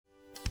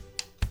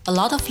A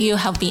lot of you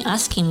have been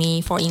asking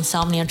me for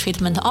insomnia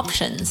treatment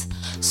options,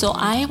 so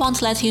I want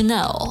to let you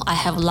know I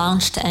have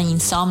launched an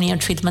insomnia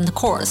treatment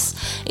course.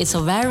 It's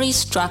a very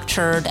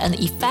structured and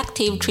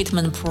effective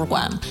treatment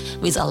program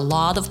with a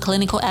lot of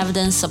clinical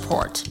evidence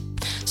support.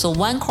 So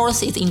one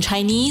course is in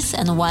Chinese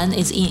and one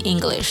is in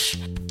English.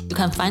 You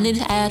can find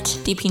it at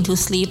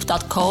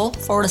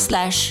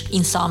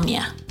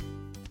deepintosleep.co/insomnia.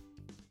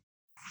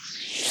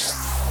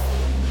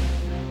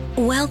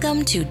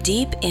 Welcome to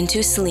Deep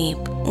Into Sleep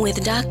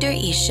with Dr.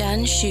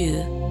 Yishan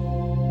Xu.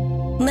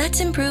 Let's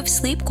improve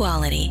sleep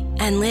quality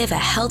and live a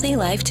healthy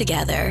life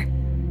together.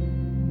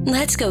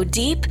 Let's go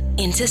deep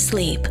into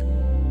sleep.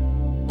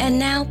 And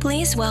now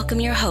please welcome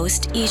your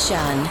host,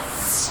 Yishan.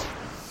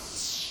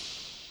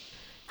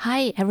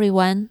 Hi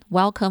everyone,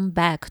 welcome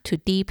back to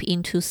Deep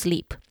Into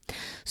Sleep.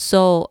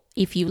 So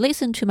if you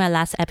listened to my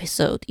last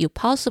episode, you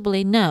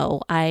possibly know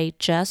I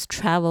just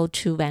traveled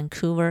to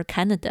Vancouver,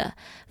 Canada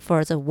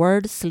for the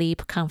World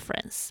Sleep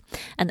Conference.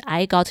 And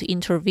I got to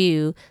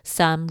interview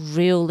some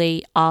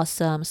really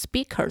awesome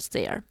speakers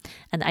there.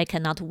 And I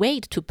cannot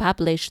wait to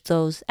publish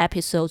those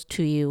episodes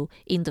to you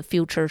in the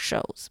future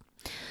shows.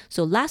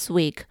 So last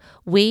week,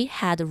 we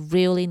had a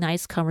really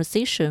nice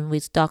conversation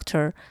with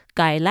Dr.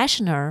 Guy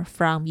Leshner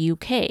from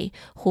UK,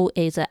 who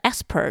is an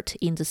expert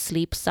in the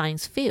sleep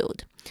science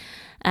field.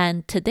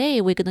 And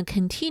today we're going to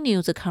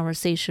continue the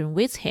conversation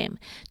with him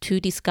to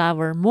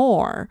discover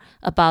more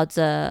about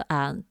the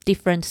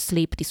different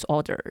sleep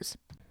disorders.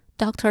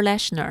 Dr.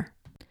 Leshner,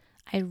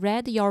 I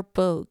read your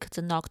book,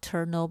 The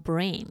Nocturnal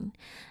Brain,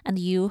 and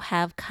you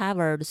have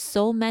covered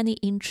so many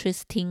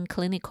interesting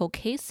clinical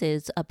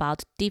cases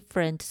about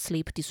different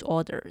sleep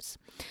disorders,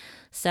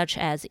 such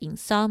as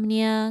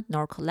insomnia,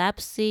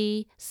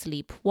 narcolepsy,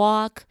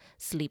 sleepwalk,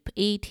 sleep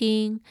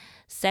eating,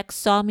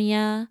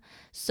 sexsomnia.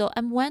 So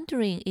I'm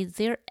wondering, is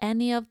there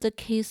any of the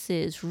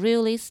cases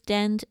really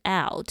stand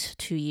out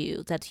to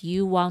you that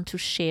you want to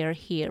share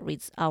here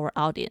with our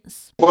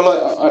audience? Well,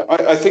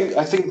 I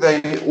think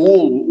they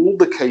all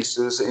the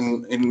cases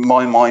in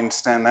my mind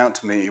stand out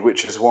to me,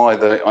 which is why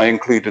I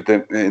included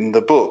them in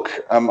the book.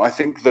 I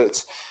think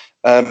that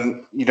a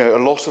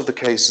lot of the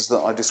cases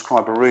that I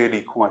describe are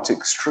really quite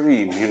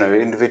extreme.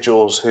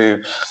 Individuals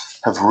who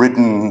have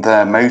ridden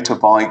their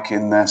motorbike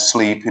in their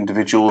sleep,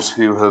 individuals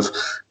who have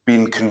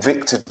been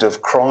convicted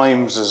of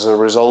crimes as a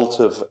result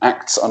of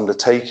acts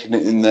undertaken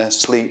in their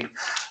sleep.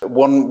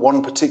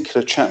 One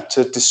particular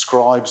chapter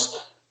describes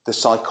the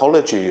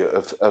psychology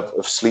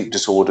of sleep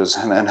disorders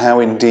and how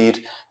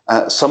indeed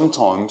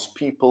sometimes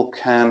people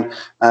can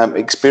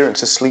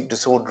experience a sleep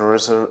disorder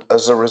as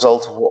a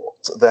result of what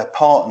their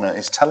partner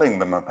is telling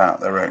them about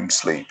their own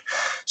sleep.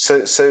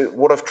 So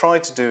what I've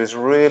tried to do is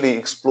really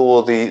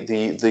explore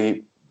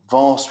the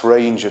vast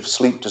range of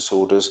sleep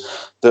disorders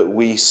that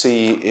we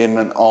see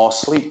in our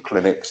sleep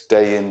clinics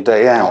day in,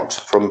 day out,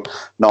 from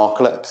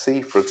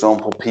narcolepsy, for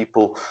example,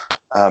 people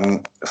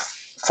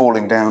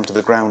falling down to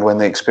the ground when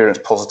they experience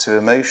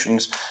positive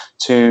emotions,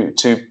 to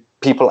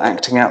people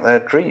acting out their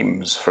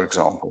dreams, for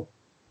example.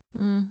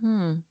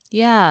 Mm-hmm.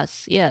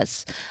 Yes.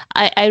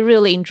 I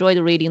really enjoyed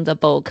reading the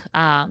book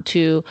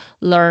to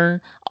learn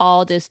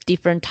all this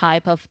different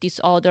type of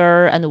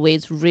disorder and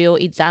with real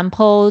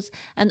examples,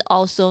 and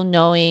also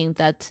knowing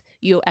that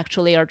you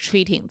actually are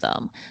treating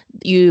them.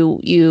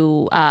 You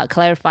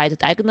clarify the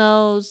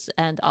diagnosis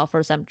and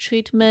offer some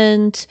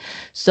treatment.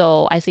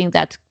 So I think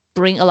that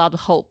bring a lot of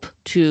hope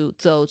to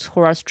those who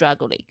are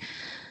struggling.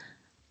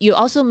 You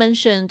also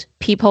mentioned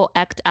people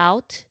act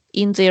out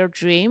in their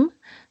dream.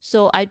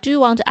 So I do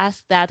want to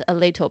ask that a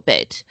little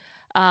bit.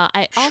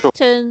 I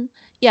often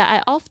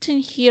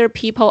hear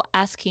people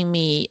asking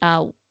me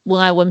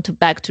when I went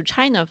back to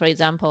China, for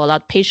example, a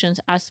lot of patients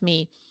ask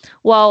me,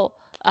 well,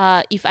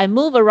 if I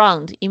move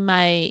around in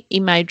my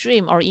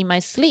dream or in my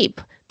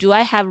sleep, do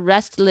I have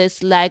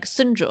restless leg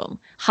syndrome?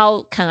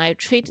 How can I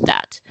treat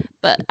that?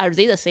 But are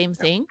they the same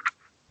thing?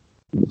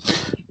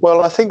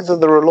 Well, I think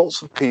that there are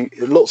lots of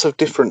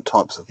different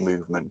types of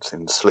movements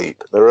in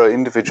sleep. There are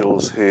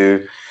individuals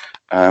who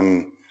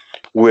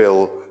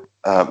will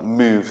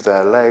move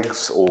their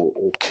legs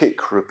or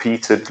kick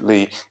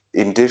repeatedly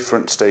in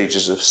different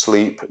stages of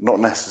sleep, not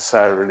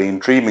necessarily in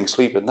dreaming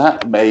sleep, and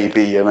that may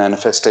be a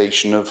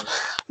manifestation of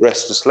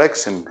restless leg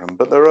syndrome.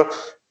 But there are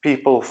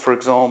people, for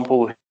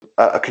example,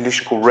 a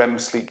condition called REM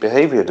sleep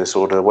behavior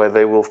disorder, where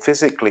they will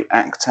physically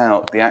act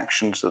out the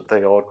actions that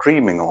they are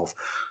dreaming of.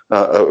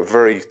 A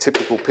very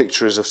typical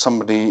picture is of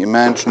somebody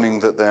imagining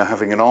that they're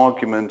having an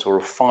argument or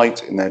a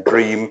fight in their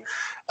dream,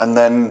 and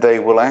then they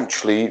will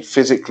actually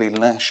physically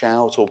lash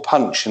out or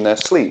punch in their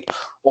sleep,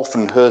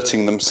 often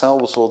hurting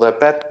themselves or their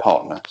bed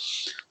partner.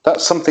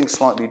 That's something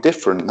slightly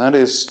different. That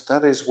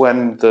is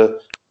when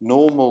the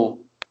normal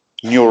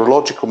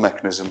neurological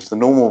mechanisms, the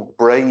normal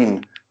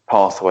brain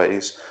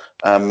pathways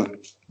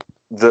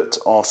that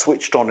are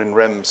switched on in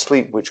REM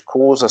sleep, which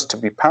cause us to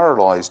be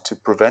paralyzed to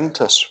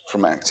prevent us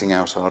from acting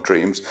out our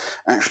dreams,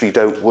 actually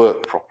don't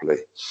work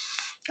properly,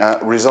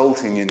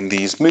 resulting in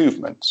these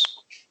movements.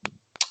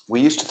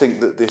 We used to think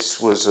that this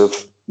was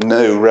of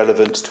no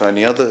relevance to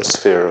any other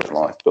sphere of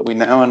life. But we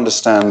now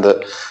understand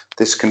that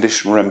this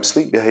condition, REM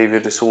sleep behavior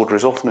disorder,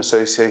 is often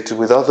associated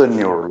with other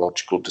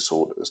neurological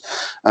disorders.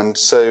 And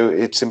so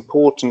it's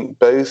important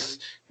both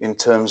in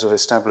terms of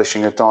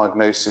establishing a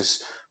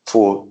diagnosis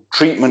for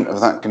treatment of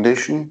that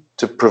condition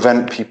to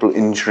prevent people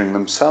injuring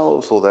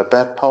themselves or their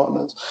bed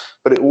partners,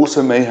 but it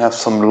also may have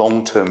some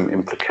long-term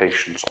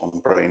implications on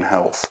brain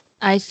health.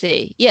 I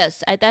see.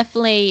 Yes, I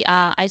definitely,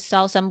 I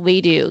saw some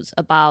videos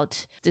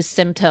about this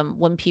symptom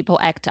when people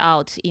act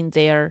out in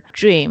their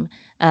dream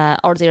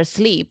or their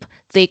sleep.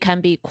 They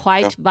can be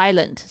quite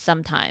violent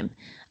sometimes.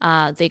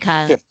 They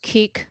can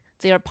kick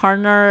their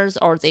partners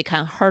or they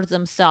can hurt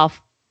themselves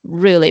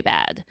really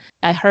bad.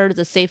 I heard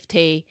the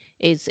safety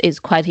is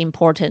quite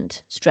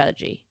important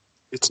strategy.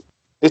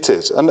 It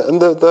is.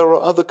 And there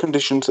are other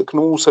conditions that can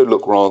also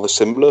look rather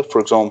similar. For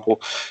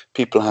example,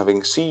 people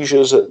having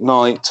seizures at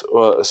night,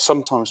 or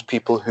sometimes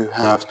people who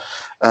have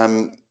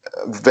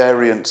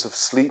variants of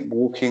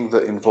sleepwalking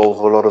that involve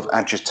a lot of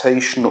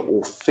agitation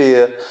or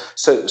fear.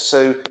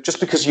 So just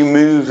because you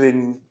move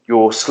in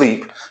your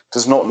sleep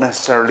does not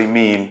necessarily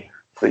mean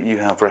that you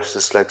have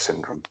restless leg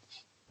syndrome.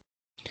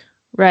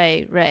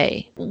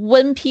 Right.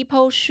 When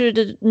people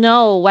should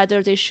know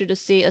whether they should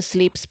see a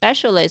sleep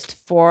specialist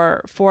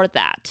for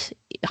that,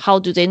 how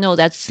do they know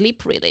that's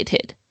sleep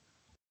related?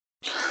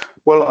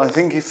 Well, I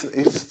think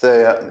if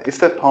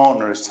their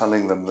partner is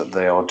telling them that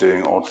they are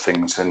doing odd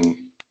things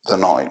in the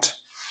night,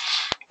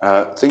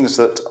 things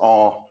that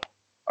are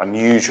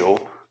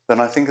unusual, then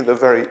I think in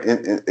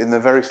the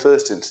very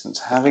first instance,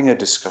 having a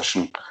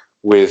discussion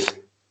with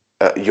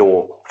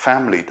your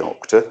family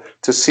doctor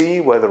to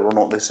see whether or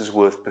not this is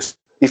worth pursuing.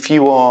 If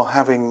you are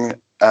having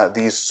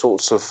these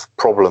sorts of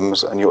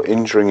problems and you're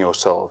injuring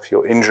yourself,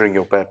 you're injuring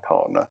your bed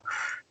partner,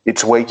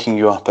 it's waking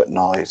you up at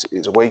night,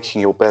 it's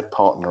waking your bed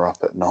partner up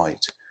at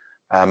night,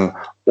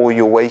 or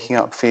you're waking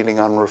up feeling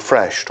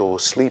unrefreshed or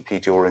sleepy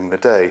during the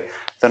day,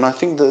 then I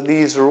think that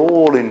these are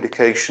all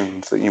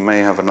indications that you may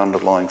have an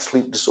underlying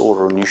sleep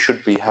disorder and you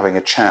should be having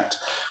a chat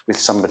with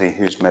somebody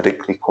who's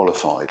medically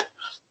qualified.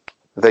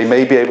 They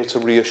may be able to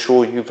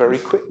reassure you very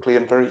quickly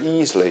and very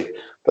easily,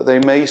 but they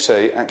may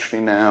say,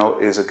 actually, now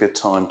is a good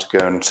time to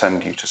go and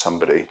send you to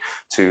somebody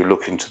to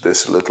look into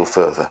this a little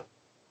further.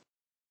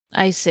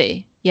 I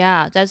see.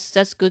 Yeah,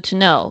 that's good to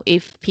know.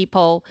 If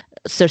people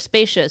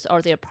suspicious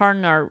or their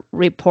partner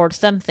report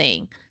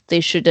something,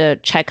 they should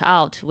check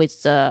out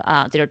with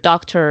their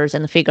doctors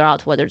and figure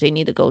out whether they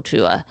need to go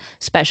to a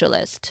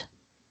specialist.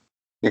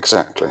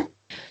 Exactly.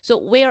 So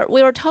we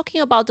were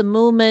talking about the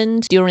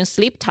movement during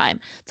sleep time.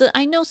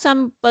 I know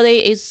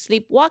somebody is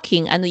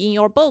sleepwalking, and in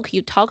your book,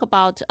 you talk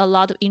about a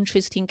lot of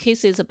interesting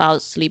cases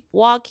about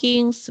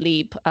sleepwalking,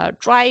 sleep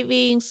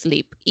driving,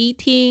 sleep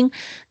eating.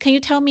 Can you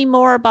tell me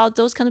more about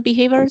those kind of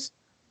behaviors?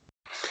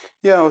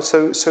 Yeah,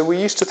 so we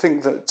used to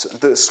think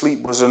that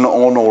sleep was an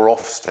on or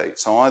off state.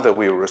 So either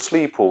we were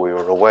asleep or we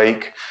were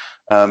awake.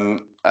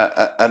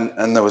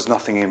 And there was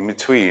nothing in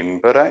between.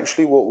 But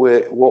actually what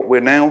we're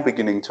now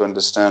beginning to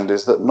understand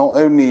is that not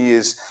only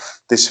is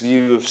this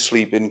view of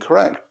sleep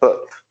incorrect,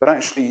 but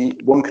actually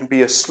one can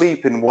be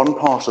asleep in one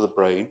part of the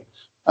brain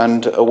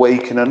and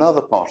awake in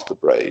another part of the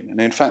brain.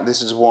 And in fact,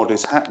 this is what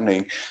is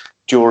happening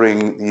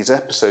during these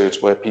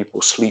episodes where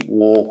people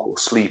sleepwalk or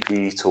sleep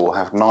eat or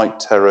have night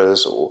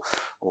terrors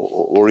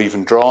or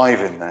even drive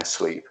in their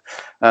sleep.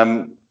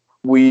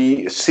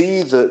 We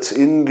see that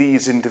in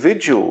these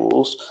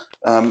individuals,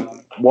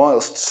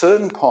 whilst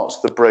certain parts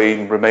of the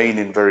brain remain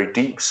in very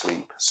deep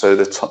sleep, so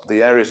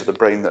the areas of the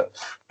brain that are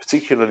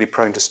particularly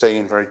prone to stay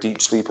in very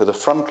deep sleep are the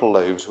frontal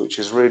lobes, which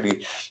is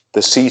really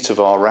the seat of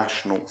our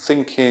rational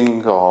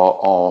thinking,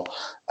 our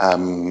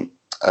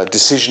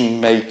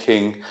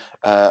decision-making,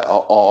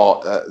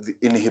 the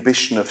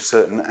inhibition of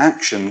certain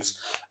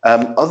actions.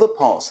 Other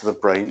parts of the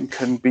brain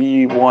can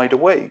be wide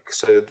awake.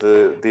 So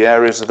the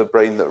areas of the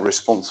brain that are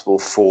responsible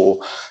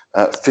for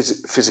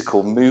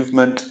physical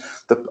movement,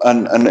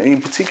 and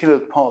in particular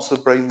parts of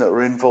the brain that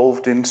are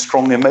involved in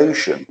strong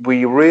emotion.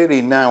 We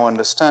really now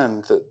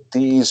understand that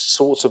these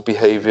sorts of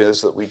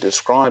behaviors that we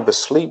describe as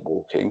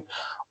sleepwalking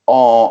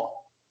are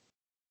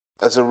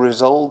as a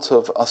result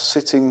of us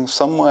sitting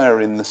somewhere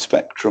in the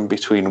spectrum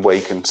between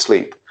wake and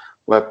sleep,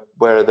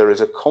 where there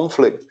is a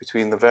conflict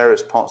between the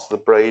various parts of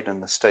the brain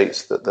and the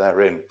states that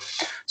they're in.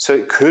 So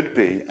it could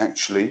be,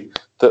 actually,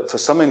 that for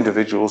some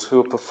individuals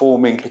who are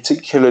performing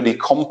particularly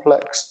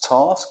complex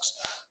tasks,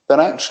 that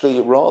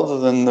actually, rather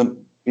than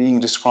them being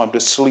described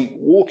as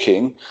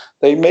sleepwalking,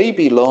 they may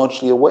be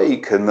largely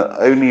awake and that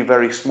only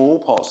very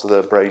small parts of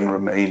their brain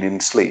remain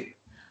in sleep.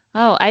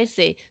 Oh, I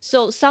see.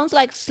 So sounds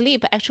like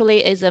sleep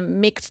actually is a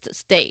mixed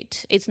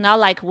state. It's not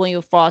like when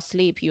you fall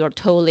asleep, you're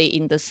totally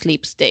in the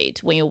sleep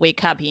state. When you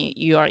wake up,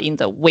 you are in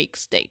the wake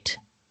state.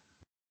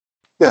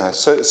 Yeah,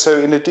 so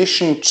in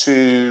addition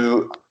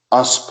to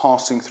us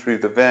passing through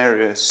the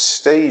various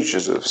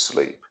stages of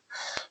sleep,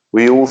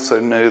 we also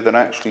know that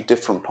actually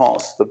different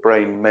parts of the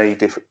brain may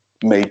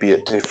be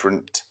at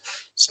different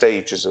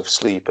stages of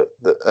sleep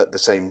at the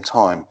same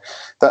time.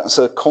 That's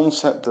a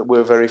concept that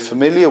we're very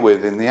familiar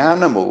with in the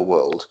animal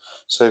world.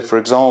 So, for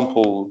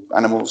example,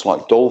 animals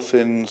like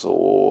dolphins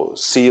or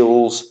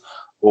seals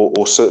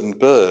or certain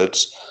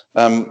birds,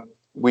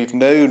 we've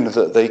known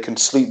that they can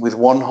sleep with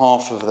one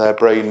half of their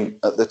brain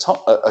at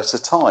a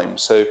time.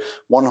 So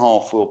one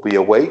half will be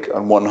awake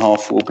and one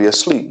half will be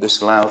asleep.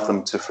 This allows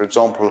them to, for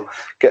example,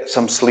 get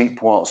some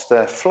sleep whilst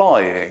they're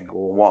flying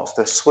or whilst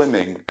they're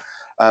swimming.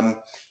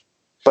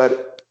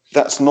 But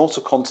that's not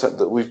a concept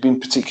that we've been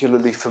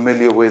particularly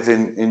familiar with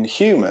in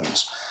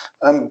humans.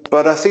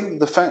 But I think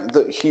the fact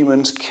that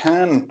humans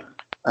can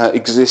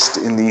exist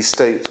in these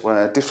states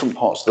where different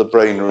parts of the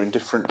brain are in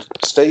different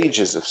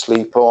stages of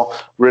sleep are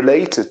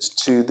related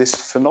to this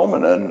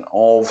phenomenon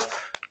of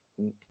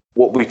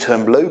what we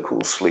term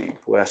local sleep,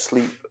 where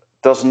sleep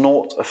does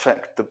not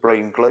affect the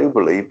brain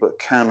globally, but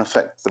can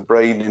affect the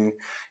brain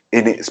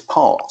in its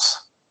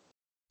parts.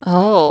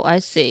 Oh, I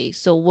see.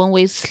 So when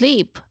we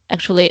sleep,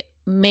 actually,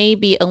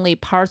 maybe only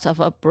parts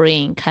of our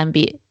brain can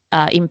be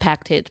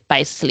impacted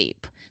by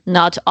sleep,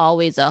 not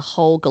always a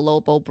whole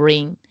global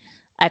brain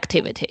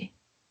activity.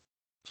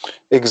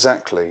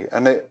 Exactly.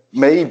 And it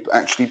may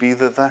actually be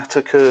that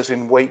occurs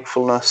in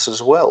wakefulness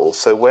as well.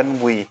 So when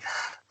we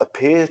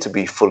appear to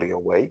be fully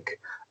awake,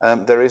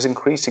 there is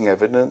increasing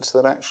evidence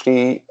that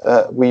actually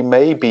we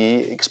may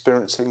be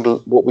experiencing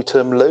what we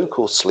term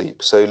local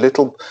sleep. So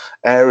little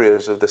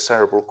areas of the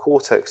cerebral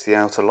cortex, the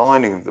outer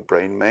lining of the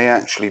brain, may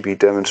actually be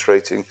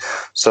demonstrating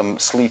some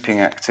sleeping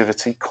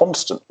activity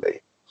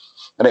constantly.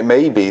 And it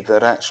may be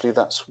that actually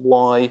that's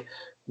why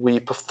we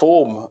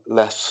perform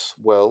less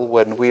well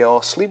when we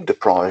are sleep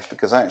deprived,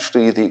 because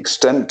actually the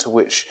extent to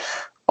which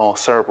our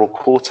cerebral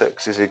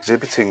cortex is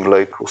exhibiting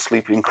local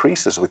sleep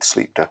increases with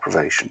sleep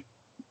deprivation.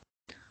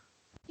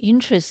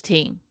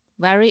 Interesting.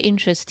 Very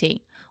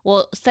interesting.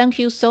 Well, thank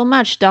you so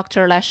much,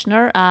 Dr.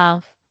 Leshner,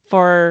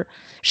 for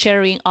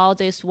sharing all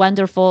this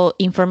wonderful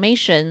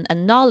information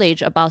and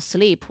knowledge about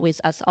sleep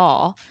with us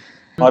all.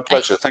 My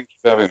pleasure. Thank you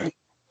for having me.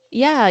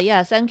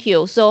 Yeah, thank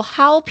you. So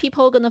how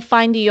people going to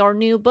find your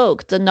new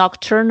book, The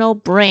Nocturnal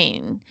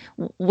Brain?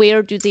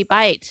 Where do they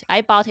buy it?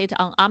 I bought it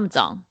on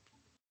Amazon.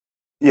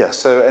 Yeah,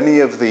 so any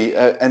of the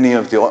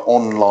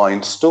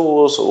online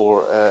stores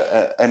or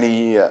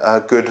any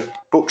good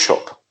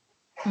bookshop.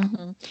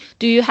 Mm-hmm.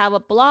 Do you have a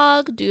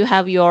blog? Do you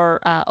have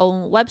your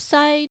own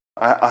website?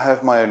 I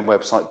have my own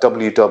website,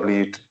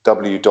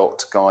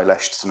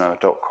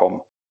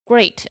 www.guyleshtner.com.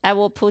 Great. I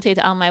will put it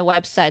on my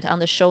website on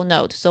the show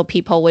note so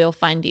people will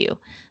find you.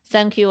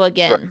 Thank you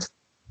again. Correct.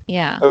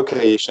 Yeah.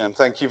 Okay, Ishan.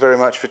 Thank you very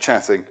much for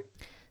chatting.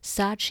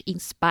 Such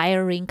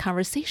inspiring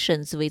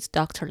conversations with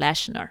Dr.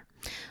 Leshner.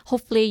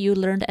 Hopefully you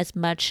learned as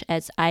much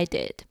as I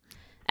did.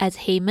 As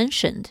he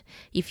mentioned,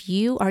 if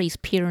you are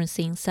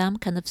experiencing some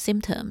kind of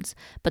symptoms,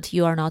 but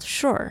you are not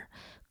sure,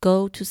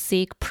 go to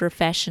seek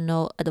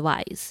professional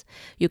advice.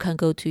 You can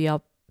go to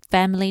your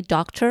family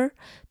doctor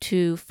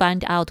to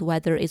find out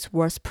whether it's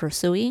worth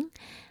pursuing,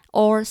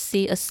 or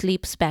see a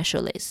sleep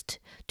specialist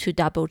to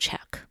double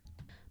check.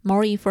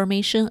 More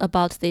information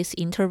about this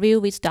interview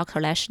with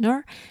Dr.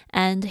 Leshner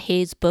and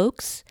his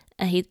books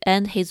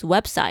and his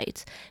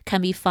website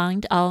can be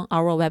found on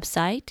our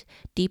website,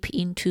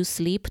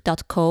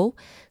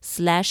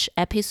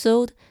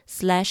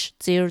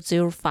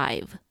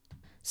 deepintosleep.co/episode/005.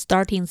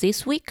 Starting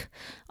this week,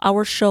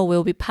 our show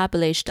will be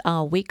published on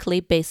a weekly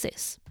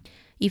basis.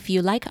 If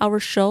you like our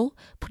show,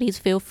 please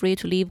feel free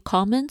to leave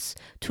comments,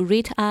 to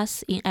rate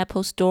us in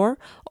Apple Store,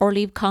 or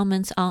leave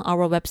comments on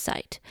our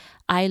website.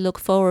 I look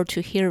forward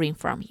to hearing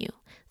from you.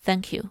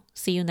 Thank you.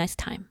 See you next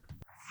time.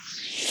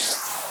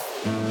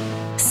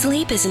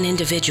 Sleep is an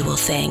individual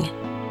thing.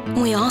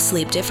 We all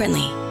sleep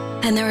differently,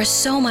 and there is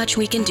so much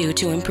we can do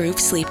to improve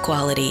sleep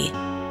quality.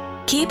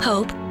 Keep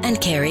hope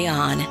and carry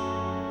on.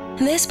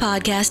 This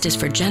podcast is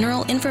for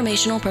general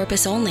informational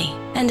purpose only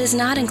and does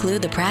not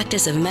include the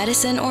practice of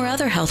medicine or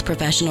other health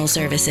professional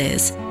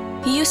services.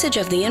 Usage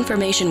of the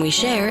information we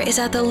share is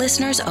at the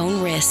listener's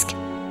own risk,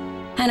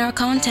 and our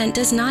content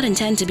does not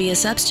intend to be a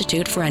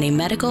substitute for any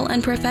medical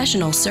and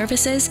professional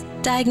services,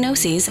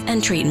 diagnoses,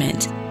 and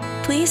treatment.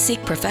 Please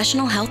seek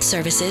professional health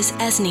services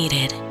as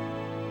needed.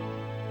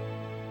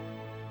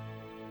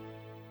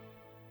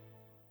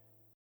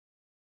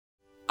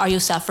 Are you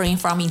suffering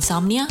from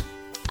insomnia?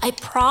 I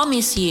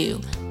promise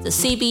you, the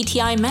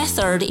CBTI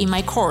method in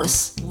my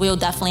course will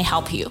definitely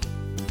help you.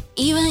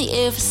 Even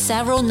if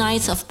several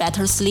nights of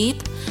better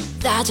sleep,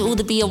 that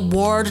would be a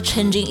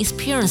world-changing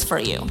experience for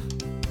you.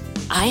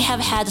 I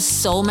have had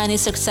so many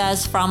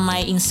success from my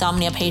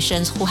insomnia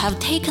patients who have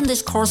taken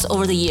this course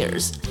over the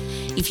years.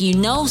 If you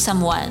know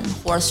someone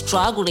who are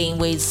struggling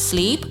with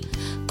sleep,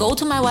 go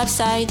to my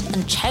website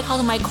and check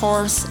out my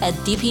course at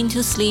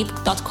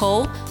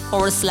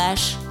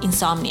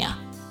deepintosleep.co/insomnia.